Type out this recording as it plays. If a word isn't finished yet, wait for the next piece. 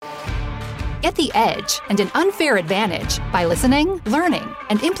Get the edge and an unfair advantage by listening, learning,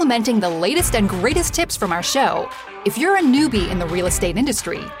 and implementing the latest and greatest tips from our show. If you're a newbie in the real estate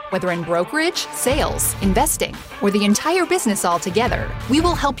industry, whether in brokerage, sales, investing, or the entire business altogether, we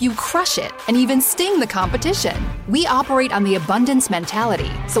will help you crush it and even sting the competition. We operate on the abundance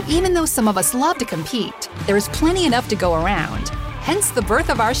mentality, so even though some of us love to compete, there is plenty enough to go around. Hence the birth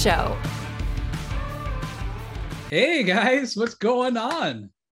of our show. Hey guys, what's going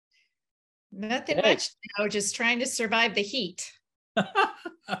on? Nothing much, just trying to survive the heat.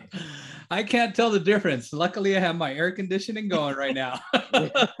 I can't tell the difference. Luckily, I have my air conditioning going right now.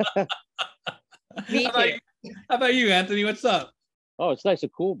 Me too. How about you, Anthony? What's up? Oh, it's nice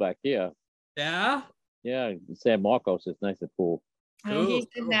and cool back here. Yeah? Yeah, San Marcos is nice and cool. Oh, he's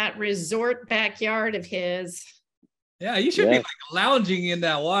in that resort backyard of his. Yeah, you should be like lounging in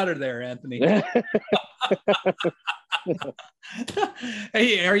that water there, Anthony.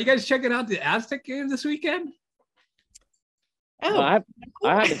 Hey, are you guys checking out the Aztec game this weekend? Oh, no,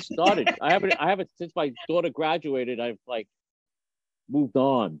 I haven't started. I haven't since my daughter graduated. I've moved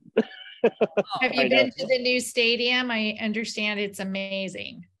on. Have you been to the new stadium? I understand it's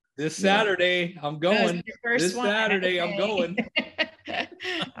amazing. This Saturday, I'm going. This Saturday, I'm going.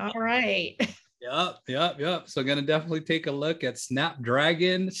 All right. Yep. So gonna definitely take a look at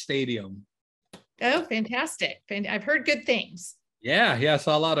Snapdragon Stadium. Oh, fantastic. I've heard good things. Yeah. I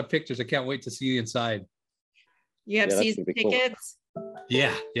saw a lot of pictures. I can't wait to see the inside. You have season tickets? Cool.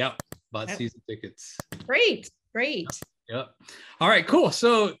 Yeah. Bought season tickets. Great. Yep. All right, cool.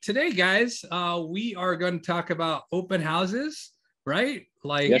 So today, guys, we are going to talk about open houses, right?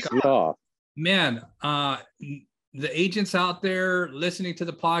 Yes, we are. Man, the agents out there listening to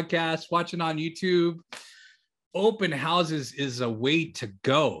the podcast, watching on YouTube, open houses is a way to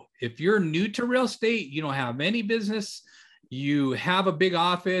go. If you're new to real estate, you don't have any business, you have a big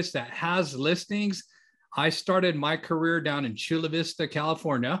office that has listings. I started my career down in Chula Vista,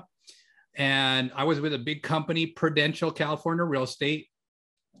 California, and I was with a big company, Prudential California Real Estate.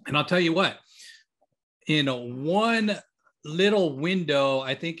 And I'll tell you what, in one little window,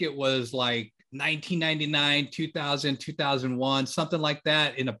 I think it was like 1999, 2000, 2001, something like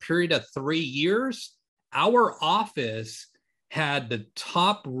that, in a period of 3 years, our office had the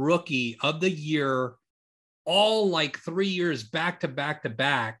top rookie of the year, all like 3 years back to back to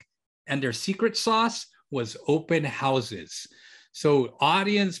back. And their secret sauce was open houses. So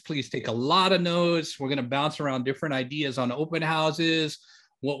audience, please take a lot of notes. We're going to bounce around different ideas on open houses,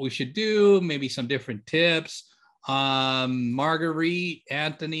 what we should do, maybe some different tips. Marguerite,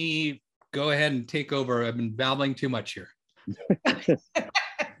 Anthony, go ahead and take over. I've been babbling too much here.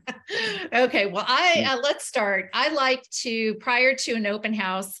 Okay, well, let's start. I like to, prior to an open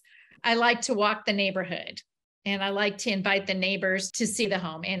house, I like to walk the neighborhood, and I like to invite the neighbors to see the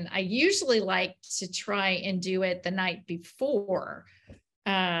home. And I usually like to try and do it the night before.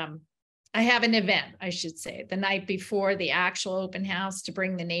 I have an event, I should say, the night before the actual open house to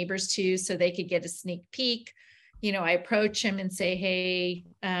bring the neighbors to, so they could get a sneak peek. I approach them and say, hey,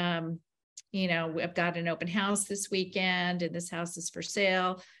 I've got an open house this weekend and this house is for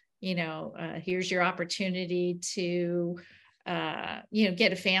sale. Here's your opportunity to,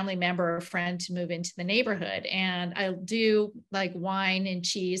 get a family member or a friend to move into the neighborhood. And I'll do like wine and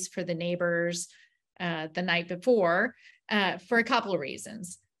cheese for the neighbors the night before for a couple of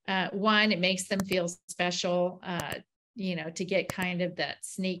reasons. One, it makes them feel special, to get kind of that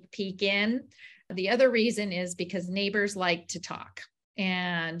sneak peek in. The other reason is because neighbors like to talk,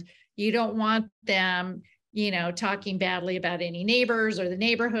 and you don't want them, talking badly about any neighbors or the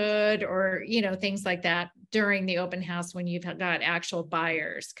neighborhood or, things like that during the open house when you've got actual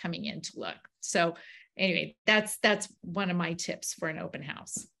buyers coming in to look. So anyway, that's one of my tips for an open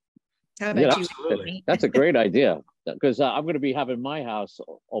house. How about you? Absolutely. That's a great idea, because I'm going to be having my house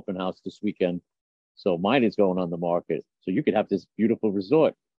open house this weekend. So mine is going on the market. So you could have this beautiful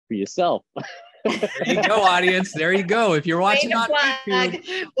resort for yourself. There you go, audience. There you go. If you're watching on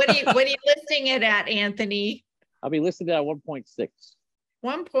YouTube. What are you listing it at, Anthony? I'll be listed at 1.6.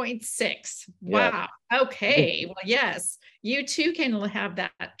 1.6. Wow. Yeah. Okay. Well, yes, you too can have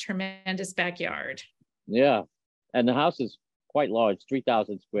that tremendous backyard. Yeah. And the house is quite large,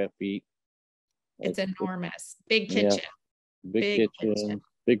 3,000 square feet. It's enormous. Big kitchen. Yeah. Big kitchen,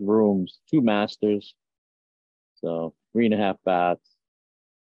 big rooms, 2 masters. So 3.5 baths.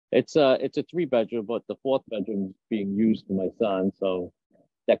 It's a 3-bedroom, but the 4th bedroom is being used for my son, so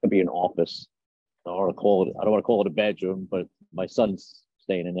that could be an office. I don't want to call it a bedroom, but my son's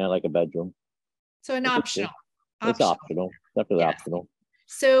staying in there like a bedroom. So an optional. It's optional. Definitely optional.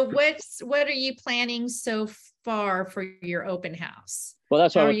 So what are you planning so far for your open house? Well,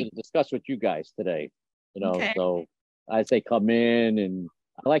 that's what How I are wanted you? to discuss with you guys today. Okay. So as they come in, and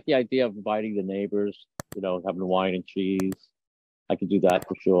I like the idea of inviting the neighbors, having wine and cheese. I could do that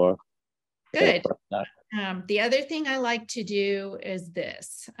for sure. Good. The other thing I like to do is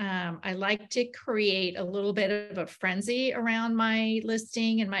this. I like to create a little bit of a frenzy around my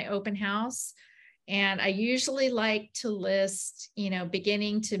listing and my open house. And I usually like to list,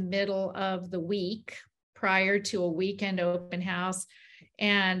 beginning to middle of the week prior to a weekend open house,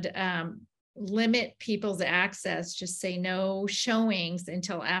 and limit people's access. Just say no showings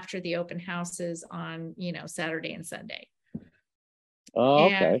until after the open houses on, Saturday and Sunday. Oh,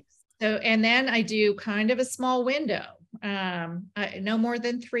 And okay. and then I do kind of a small window, no more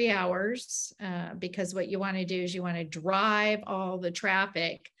than 3 hours, because what you want to do is you want to drive all the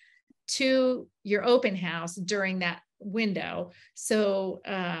traffic to your open house during that window. So,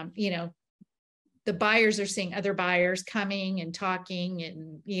 the buyers are seeing other buyers coming and talking,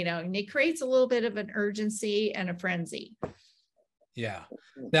 and, and it creates a little bit of an urgency and a frenzy. Yeah.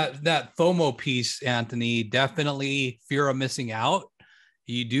 That FOMO piece, Anthony, definitely fear of missing out.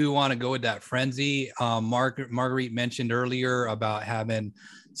 You do want to go with that frenzy. Marguerite mentioned earlier about having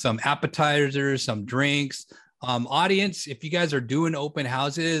some appetizers, some drinks. Audience, if you guys are doing open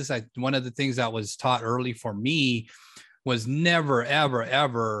houses, one of the things that was taught early for me was never, ever,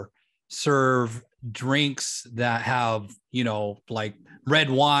 ever serve drinks that have, like red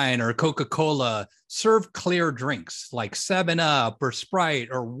wine or Coca-Cola. Serve clear drinks like 7-Up or Sprite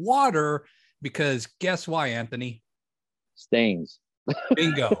or water, because guess why, Anthony? Stains.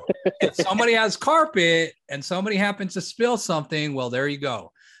 Bingo. If somebody has carpet and somebody happens to spill something, well, there you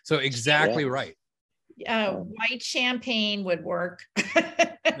go. So exactly right. White champagne would work.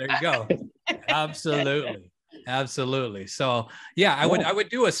 There you go. Absolutely. So yeah, I would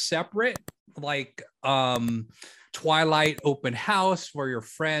do a separate like twilight open house for your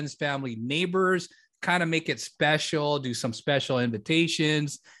friends, family, neighbors, kind of make it special, do some special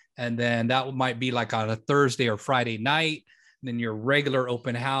invitations. And then that might be like on a Thursday or Friday night. And then your regular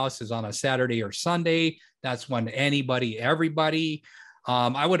open house is on a Saturday or Sunday. That's when everybody.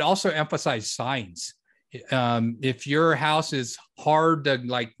 I would also emphasize signs. If your house is hard to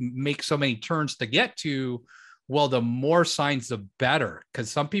like make so many turns to get to, well, the more signs, the better, because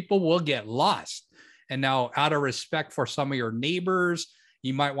some people will get lost. And now, out of respect for some of your neighbors,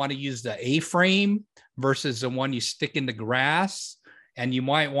 you might want to use the A-frame versus the one you stick in the grass. And you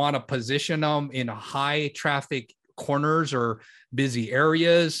might want to position them in high traffic corners or busy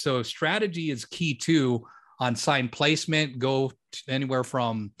areas. So strategy is key too on sign placement. Go anywhere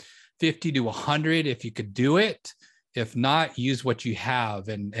from 50 to 100 if you could do it. If not, use what you have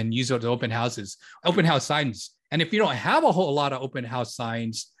and use those open house signs. And if you don't have a whole lot of open house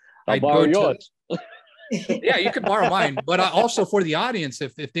signs, I'll borrow yours. Yeah, you could borrow mine. But also for the audience,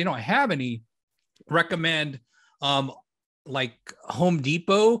 if they don't have any, recommend like Home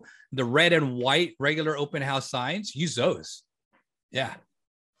Depot, the red and white regular open house signs. Use those. Yeah.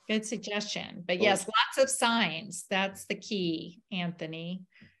 Good suggestion. But yes, lots of signs. That's the key, Anthony.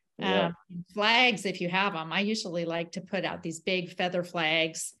 Yeah. Flags, if you have them. I usually like to put out these big feather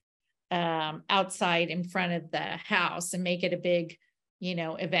flags outside in front of the house and make it a big,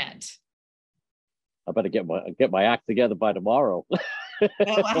 event. I better get my act together by tomorrow.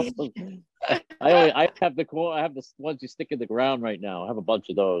 I have the ones you stick in the ground right now. I have a bunch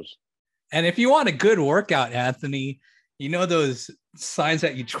of those. And if you want a good workout, Anthony, those signs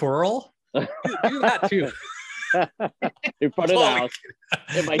that you twirl, do that too. In front of the house.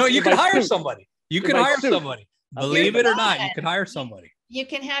 No, you can hire somebody. You can hire somebody. Believe it or not, you can hire somebody. You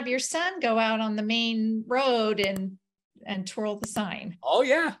can have your son go out on the main road and twirl the sign. Oh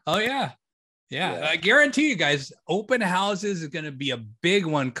yeah. Yeah. I guarantee you guys, open houses is going to be a big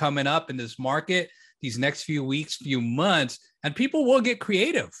one coming up in this market these next few weeks, few months, and people will get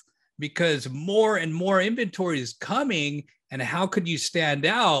creative because more and more inventory is coming. And how could you stand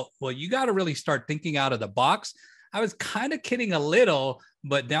out? Well, you got to really start thinking out of the box. I was kind of kidding a little,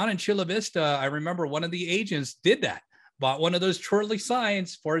 but down in Chula Vista, I remember one of the agents did that, bought one of those twirly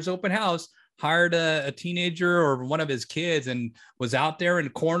signs for his open house, hired a teenager or one of his kids and was out there in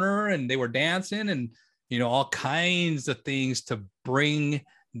the corner and they were dancing and, all kinds of things to bring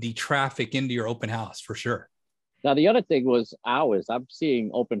the traffic into your open house for sure. Now, the other thing was hours. I'm seeing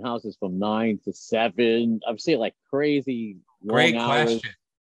open houses from 9 to 7. I'm seeing like crazy long hours.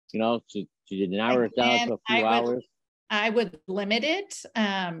 Should you narrow it down to a few hours? I would limit it.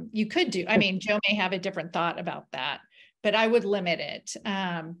 You could do, Joe may have a different thought about that, but I would limit it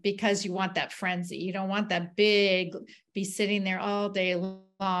because you want that frenzy. You don't want that be sitting there all day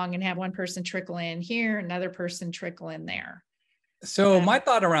long and have one person trickle in here, another person trickle in there. So my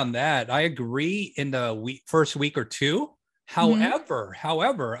thought around that, I agree in the first week or two. However,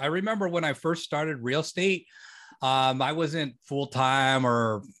 I remember when I first started real estate, I wasn't full-time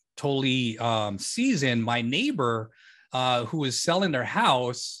or totally seasoned. My neighbor who was selling their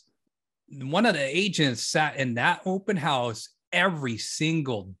house, one of the agents sat in that open house every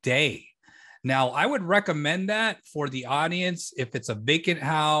single day. Now, I would recommend that for the audience if it's a vacant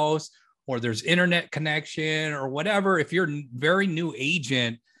house or there's internet connection or whatever. If you're a very new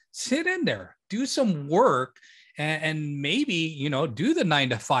agent, sit in there, do some work, and maybe, you know, do the 9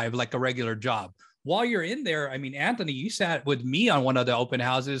 to 5 like a regular job. While you're in there, I mean, Anthony, you sat with me on one of the open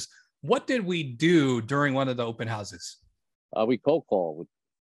houses. What did we do during one of the open houses? We cold called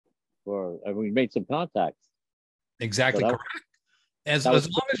and we made some contacts. Exactly correct. As long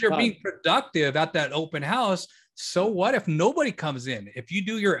as you're being productive at that open house, so what if nobody comes in? If you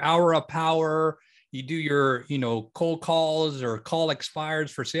do your hour of power, you do your, you know, cold calls or call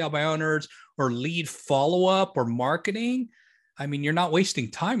expires for sale by owners or lead follow-up or marketing, I mean, you're not wasting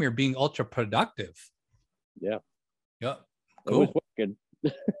time. You're being ultra productive. Yeah. Yep. Cool. It was working.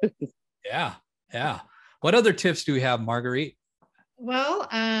 Yeah. What other tips do we have, Marguerite? Well,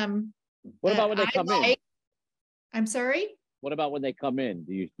 what about when they come in? I'm sorry? What about when they come in?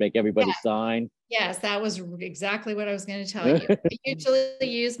 Do you make everybody sign? Yes, that was exactly what I was going to tell you. I usually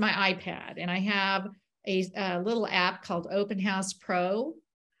use my iPad, and I have a little app called Open House Pro.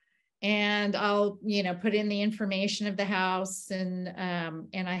 And I'll, you know, put in the information of the house, and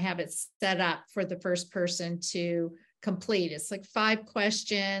I have it set up for the first person to complete. It's like 5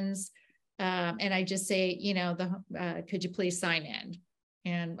 questions. And I just say, you know, could you please sign in?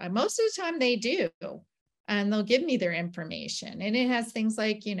 And most of the time they do. And they'll give me their information. And it has things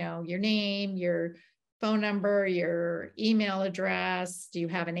like, you know, your name, your phone number, your email address. Do you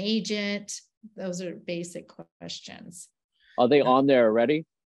have an agent? Those are basic questions. Are they on there already?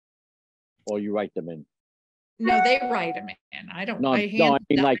 Or you write them in? No, they write them in. I don't. No, I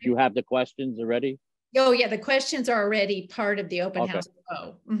mean, like, you have the questions already? Oh, yeah. The questions are already part of the Open House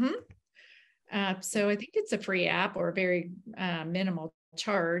Pro. So I think it's a free app or a very minimal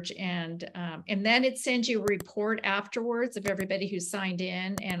charge, and then it sends you a report afterwards of everybody who signed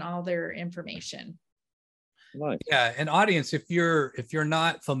in and all their information. Nice. Yeah, and audience, if you're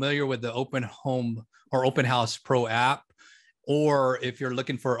not familiar with the Open Home or Open House Pro app, or if you're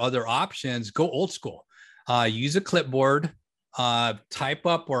looking for other options, go old school. Use a clipboard, type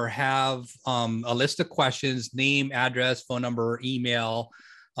up or have a list of questions: name, address, phone number, email.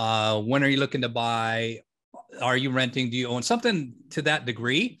 When are you looking to buy? Are you renting? Do you own? Something to that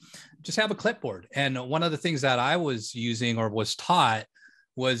degree. Just have a clipboard. And one of the things that I was using or was taught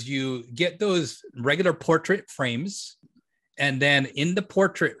was you get those regular portrait frames, and then in the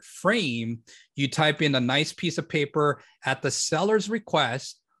portrait frame, you type in a nice piece of paper: at the seller's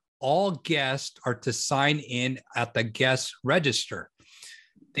request, all guests are to sign in at the guest register.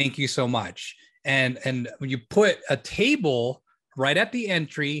 Thank you so much. And when you put a table right at the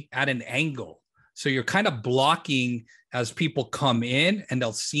entry at an angle, so you're kind of blocking as people come in, and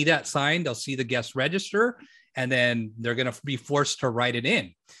they'll see that sign, they'll see the guest register, and then they're going to be forced to write it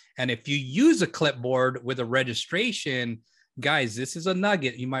in. And if you use a clipboard with a registration, guys, this is a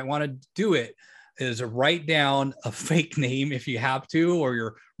nugget. You might want to do it, is write down a fake name if you have to, or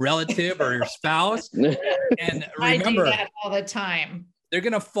your relative or your spouse. And remember, I do that all the time. They're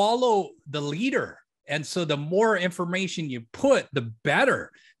going to follow the leader. And so the more information you put, the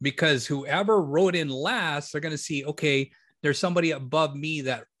better, because whoever wrote in last, they're going to see, okay, there's somebody above me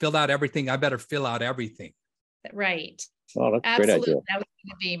that filled out everything. I better fill out everything. Right. Oh, that's absolutely. a great idea. That was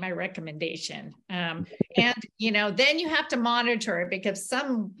going to be my recommendation. And, you know, then you have to monitor it, because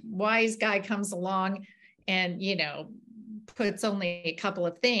some wise guy comes along and, you know, puts only a couple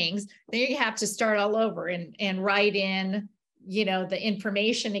of things. Then you have to start all over and write in, you know, the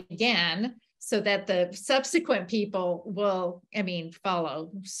information again, so that the subsequent people will, follow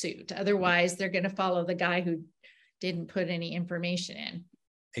suit. Otherwise, they're going to follow the guy who didn't put any information in.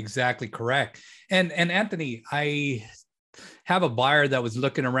 Exactly correct. And Anthony, I have a buyer that was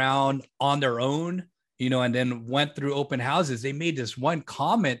looking around on their own, you know, and then went through open houses. They made this one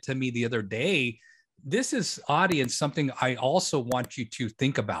comment to me the other day. This is, audience, something I also want you to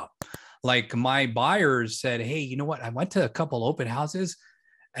think about. Like, my buyers said, hey, you know what? I went to a couple open houses,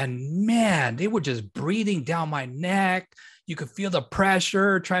 and man, they were just breathing down my neck. You could feel the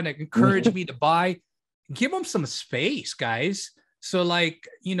pressure trying to encourage me to buy. Give them some space, guys. So, like,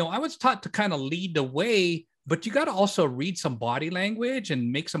 you know, I was taught to kind of lead the way, but you got to also read some body language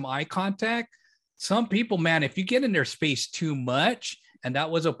and make some eye contact. Some people, man, if you get in their space too much, and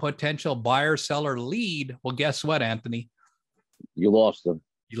that was a potential buyer seller lead, well, guess what, Anthony? You lost them.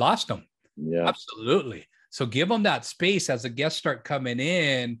 You lost them. Yeah. Absolutely. So give them that space as the guests start coming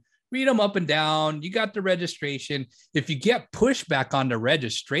in, read them up and down. You got the registration. If you get pushback on the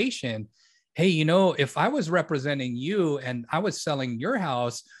registration, hey, if I was representing you and I was selling your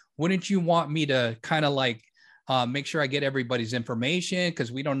house, wouldn't you want me to kind of like make sure I get everybody's information?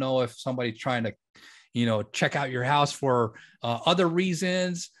 Because we don't know if somebody's trying to, check out your house for other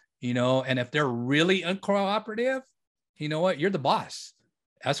reasons, and if they're really uncooperative, you know what? You're the boss.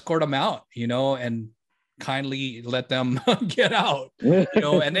 Escort them out, and kindly let them get out,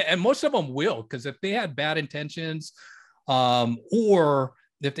 and most of them will, because if they had bad intentions, or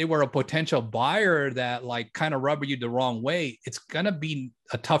if they were a potential buyer that like kind of rubber you the wrong way, it's going to be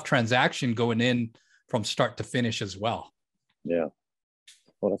a tough transaction going in from start to finish as well. Yeah.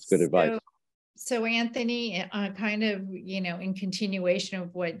 Well, that's good advice. So Anthony, kind of, in continuation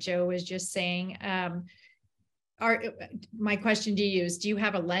of what Joe was just saying, my question to you is, do you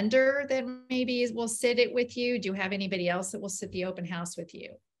have a lender that maybe will sit it with you? Do you have anybody else that will sit the open house with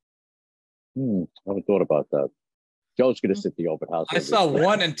you? I haven't thought about that. Joe's going to sit the open house. I saw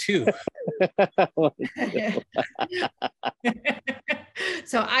 1 and 2.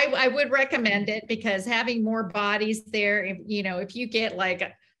 So I would recommend it, because having more bodies there, if you get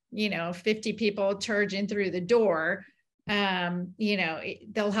like, 50 people charging through the door,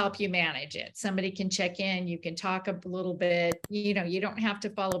 they'll help you manage it. Somebody can check in, you can talk a little bit, you don't have to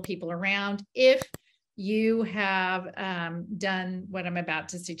follow people around if you have done what I'm about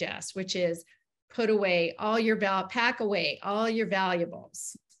to suggest, which is pack away all your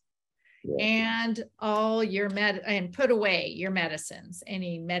valuables, and all your and put away your medicines,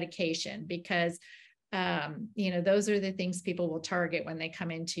 any medication, because those are the things people will target when they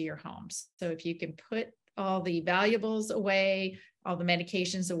come into your homes. So if you can put all the valuables away, all the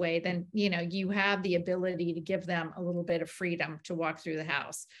medications away, then, you have the ability to give them a little bit of freedom to walk through the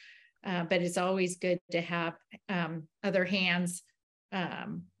house. But it's always good to have other hands,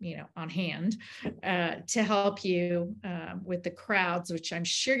 on hand to help you with the crowds, which I'm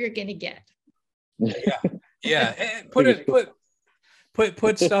sure you're going to get. Yeah. And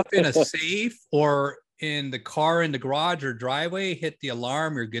put stuff in a safe or in the car in the garage or driveway, hit the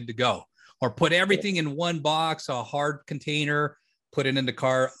alarm, you're good to go. Or put everything in one box, a hard container, put it in the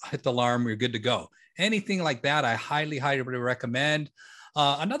car, hit the alarm, you're good to go. Anything like that, I highly, highly recommend.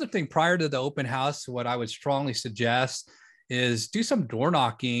 Another thing prior to the open house, what I would strongly suggest is do some door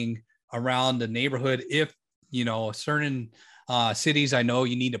knocking around the neighborhood. If, certain cities, I know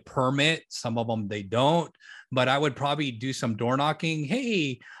you need a permit. Some of them, they don't. But I would probably do some door knocking.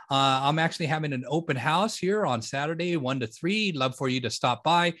 Hey, I'm actually having an open house here on Saturday, 1 to 3. Love for you to stop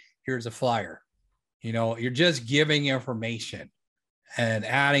by. Here's a flyer. You're just giving information and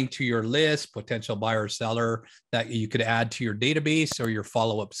adding to your list, potential buyer or seller that you could add to your database or your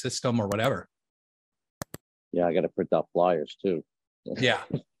follow-up system or whatever. Yeah, I got to print out flyers too. Yeah.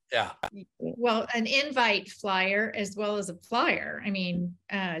 Well, an invite flyer as well as a flyer. I mean,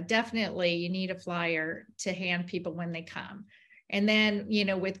 definitely you need a flyer to hand people when they come. And then,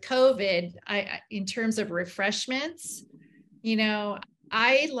 with COVID, in terms of refreshments,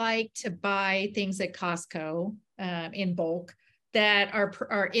 I like to buy things at Costco in bulk that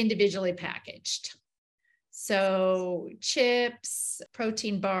are individually packaged. So chips,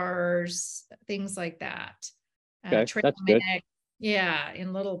 protein bars, things like that. Okay, that's good. Yeah,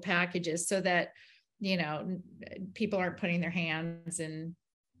 in little packages, so that, people aren't putting their hands in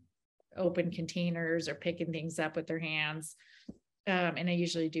open containers or picking things up with their hands. And I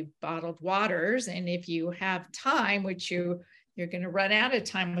usually do bottled waters. And if you have time, which you're going to run out of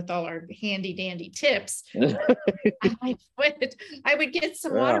time with all our handy dandy tips, I would get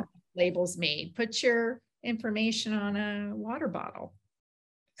some water labels made. Put your information on a water bottle.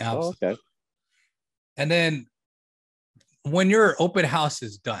 Absolutely. Oh, okay. And then when your open house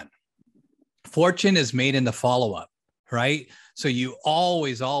is done, fortune is made in the follow-up, right? So you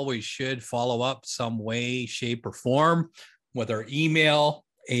always should follow up some way, shape, or form, whether email,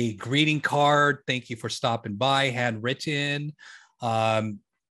 a greeting card, thank you for stopping by, handwritten, a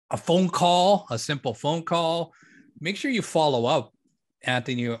phone call, a simple phone call. Make sure you follow up,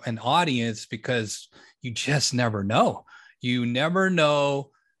 Anthony, an audience, because you just never know. You never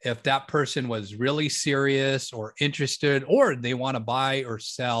know if that person was really serious or interested, or they want to buy or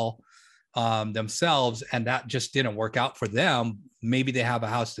sell themselves, and that just didn't work out for them. Maybe they have a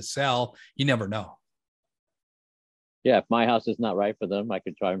house to sell. You never know. Yeah, if my house is not right for them, I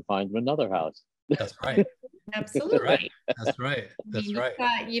could try and find them another house. That's right. Absolutely. That's right. That's right.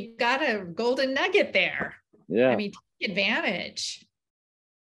 You've got a golden nugget there. Yeah. I mean, take advantage.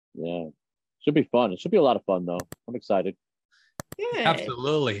 Yeah. Should be fun. It should be a lot of fun, though. I'm excited. Good.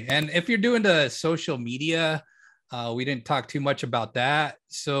 Absolutely. And if you're doing the social media, we didn't talk too much about that.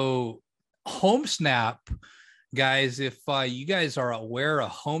 So HomeSnap, guys, if you guys are aware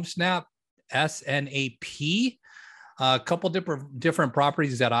of HomeSnap, SNAP, a couple different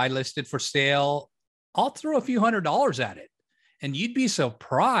properties that I listed for sale, I'll throw a few $100s at it. And you'd be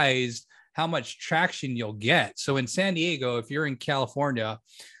surprised how much traction you'll get. So in San Diego, if you're in California,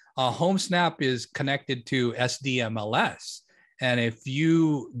 HomeSnap is connected to SDMLS. And if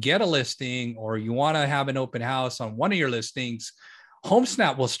you get a listing or you want to have an open house on one of your listings,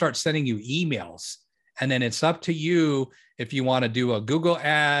 HomeSnap will start sending you emails. And then it's up to you if you want to do a Google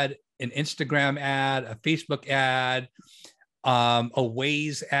ad, an Instagram ad, a Facebook ad, a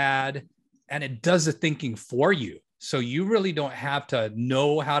Waze ad, and it does the thinking for you. So you really don't have to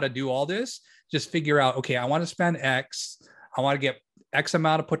know how to do all this. Just figure out, okay, I want to spend X. I want to get X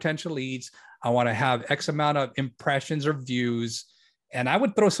amount of potential leads. I want to have X amount of impressions or views. And I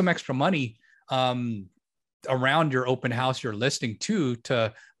would throw some extra money around your open house you're listing too,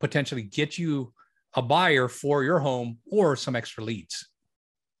 to potentially get you a buyer for your home or some extra leads.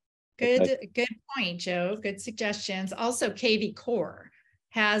 Good point, Joe. Good suggestions. Also, KV Core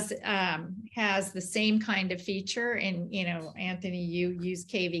has the same kind of feature. And, Anthony, you use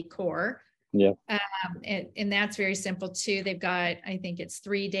KV Core. Yeah. And that's very simple too. They've got, I think it's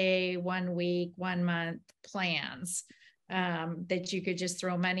 3-day, 1 week, 1 month plans that you could just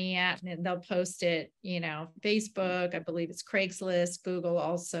throw money at, and they'll post it, Facebook, I believe it's Craigslist, Google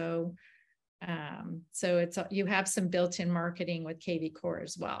also. So you have some built-in marketing with KV Core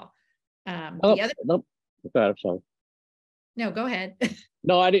as well. No, I'm sorry. No, go ahead.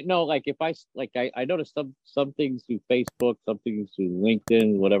 No, I didn't know. Like if I noticed some things through Facebook, some things through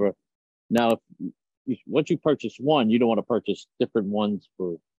LinkedIn, whatever. Now, once you purchase one, you don't want to purchase different ones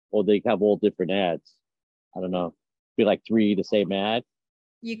or they have all different ads. I don't know. Be like 3 the same ad.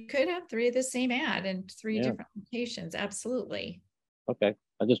 You could have 3 of the same ad in 3 different locations. Absolutely. Okay.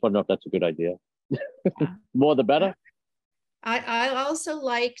 I just want to know if that's a good idea. Yeah. More the better. I also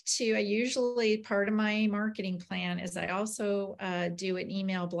usually part of my marketing plan is I also do an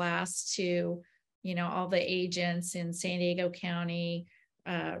email blast to, all the agents in San Diego County,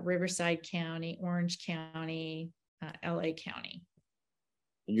 Riverside County, Orange County, LA County.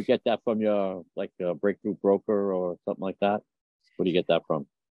 And you get that from your breakthrough broker or something like that? Where do you get that from?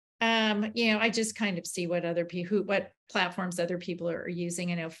 I just kind of see what what platforms other people are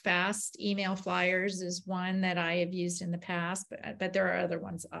using. I know Fast Email Flyers is one that I have used in the past, but there are other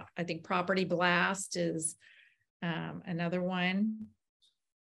ones. I think Property Blast is another one.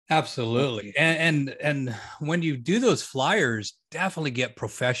 Absolutely. And when you do those flyers, definitely get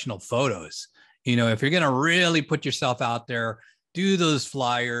professional photos. If you're going to really put yourself out there, do those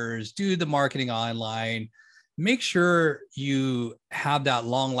flyers, do the marketing online, make sure you have that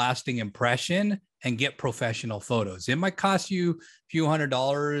long lasting impression and get professional photos. It might cost you a few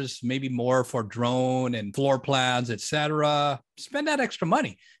 $100s, maybe more for drone and floor plans, etc. Spend that extra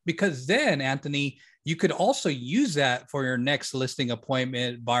money, because then, Anthony, you could also use that for your next listing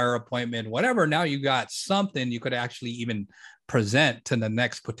appointment, buyer appointment, whatever. Now you got something you could actually even present to the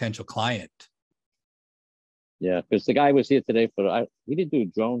next potential client. Yeah, because the guy was here today he didn't do a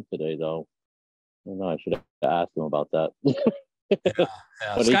drone today though. I don't know, I should have asked him about that. Yeah.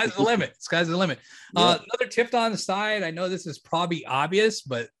 Sky's the limit. Sky's the limit. Yeah. Another tip on the side. I know this is probably obvious,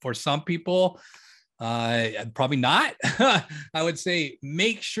 but for some people, probably not. I would say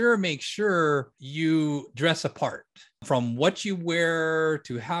make sure you dress apart, from what you wear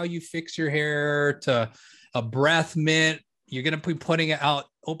to how you fix your hair to a breath mint. You're going to be putting out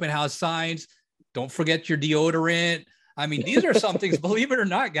open house signs. Don't forget your deodorant. I mean, these are some things, believe it or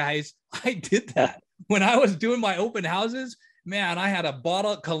not, guys, I did that when I was doing my open houses. Man, I had a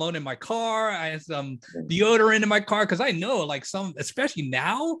bottle of cologne in my car. I had some deodorant in my car, because I know, especially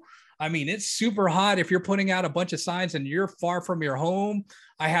now, I mean, it's super hot. If you're putting out a bunch of signs and you're far from your home,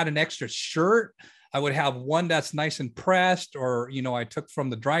 I had an extra shirt. I would have one that's nice and pressed, or, I took from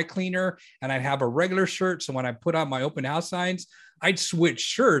the dry cleaner, and I'd have a regular shirt. So when I put out my open house signs, I'd switch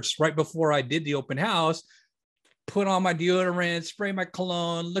shirts right before I did the open house, put on my deodorant, spray my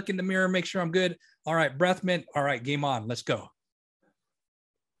cologne, look in the mirror, make sure I'm good. All right, breath mint. All right, game on. Let's go.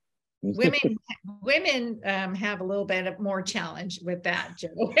 Women have a little bit of more challenge with that,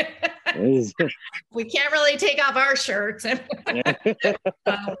 Joe. We can't really take off our shirts.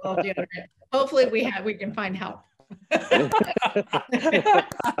 Hopefully we can find help. That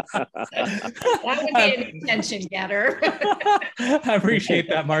would be an attention getter. I appreciate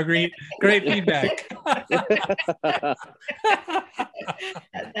that, Marguerite. Great feedback.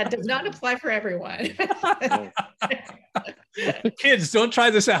 That does not apply for everyone. Kids, don't try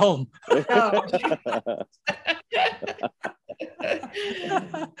this at home. Oh.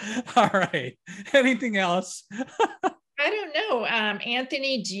 All right. Anything else? I don't know.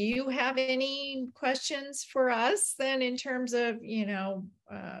 Anthony, do you have any questions for us then in terms of,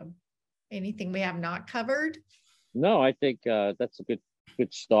 anything we have not covered? No, I think that's a good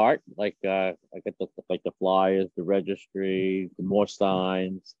start. Like I get the flyers, the registry, the more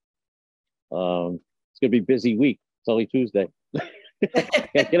signs. It's gonna be a busy week. It's only Tuesday.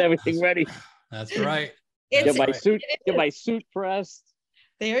 Get everything ready. That's right. Get my suit pressed.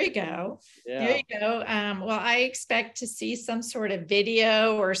 There you go. Yeah. There you go. Well, I expect to see some sort of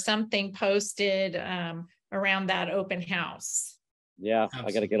video or something posted around that open house. Yeah, absolutely.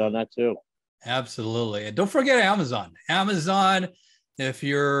 I got to get on that too. Absolutely. And don't forget Amazon. Amazon, if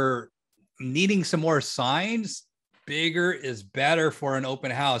you're needing some more signs, bigger is better for an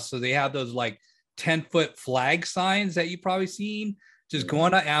open house. So they have those like 10-foot flag signs that you've probably seen. Just go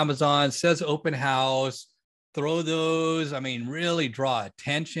on to Amazon, says open house. Throw those. I mean, really draw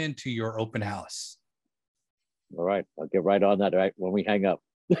attention to your open house. All right. I'll get right on that right when we hang up.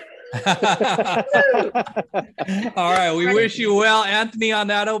 All right. We wish you well, Anthony, on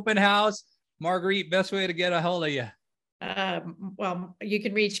that open house. Marguerite, best way to get a hold of you. Well, you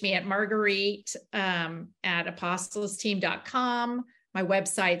can reach me at Marguerite at apostolesteam.com. My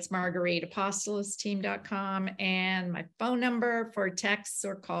website's margueriteapostolesteam.com. And my phone number for texts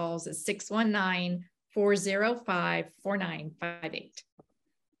or calls is 619-405-4958.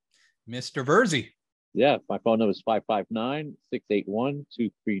 Mr. Verzi. Yeah, my phone number is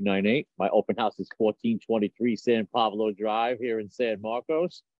 559-681-2398. My open house is 1423 San Pablo Drive here in San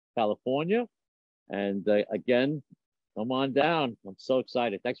Marcos, California. And again, come on down. I'm so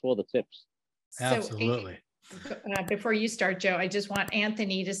excited. Thanks for all the tips. Absolutely. So, before you start, Joe, I just want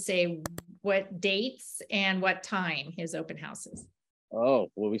Anthony to say what dates and what time his open house is. Oh,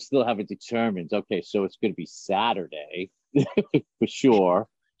 well, we still haven't determined. Okay, so it's going to be Saturday for sure.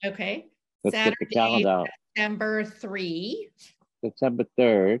 Okay. Let's Saturday, get the calendar out. September 3. September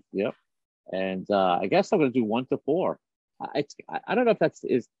 3rd. Yep. And I guess I'm going to do 1 to 4. I don't know if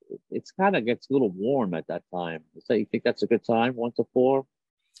it's kind of gets a little warm at that time. So you think that's a good time, 1 to 4?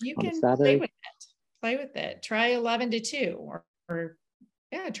 You can play with it. Play with it. Try 11 to 2 or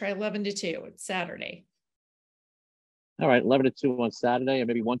try 11 to 2. It's Saturday. All right, 11 to 2 on Saturday and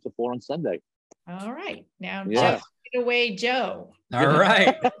maybe 1 to 4 on Sunday. All right. Now, yeah. Joe, take it away, Joe. All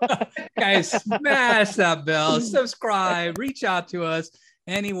right. Guys, smash that bell, subscribe, reach out to us.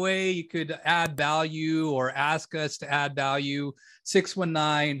 Any way you could add value or ask us to add value,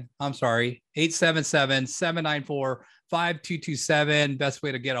 877-794-5227. Best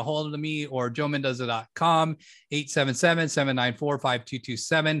way to get a hold of me or joemendoza.com,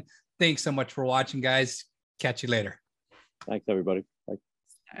 877-794-5227. Thanks so much for watching, guys. Catch you later. Thanks, everybody. Bye.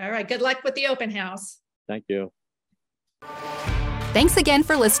 All right. Good luck with the open house. Thank you. Thanks again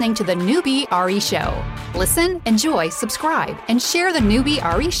for listening to the Newbie RE Show. Listen, enjoy, subscribe, and share the Newbie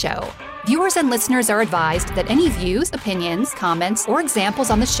RE Show. Viewers and listeners are advised that any views, opinions, comments, or examples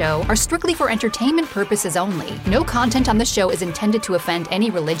on the show are strictly for entertainment purposes only. No content on the show is intended to offend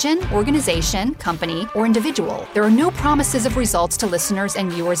any religion, organization, company, or individual. There are no promises of results to listeners and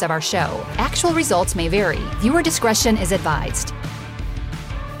viewers of our show. Actual results may vary. Viewer discretion is advised.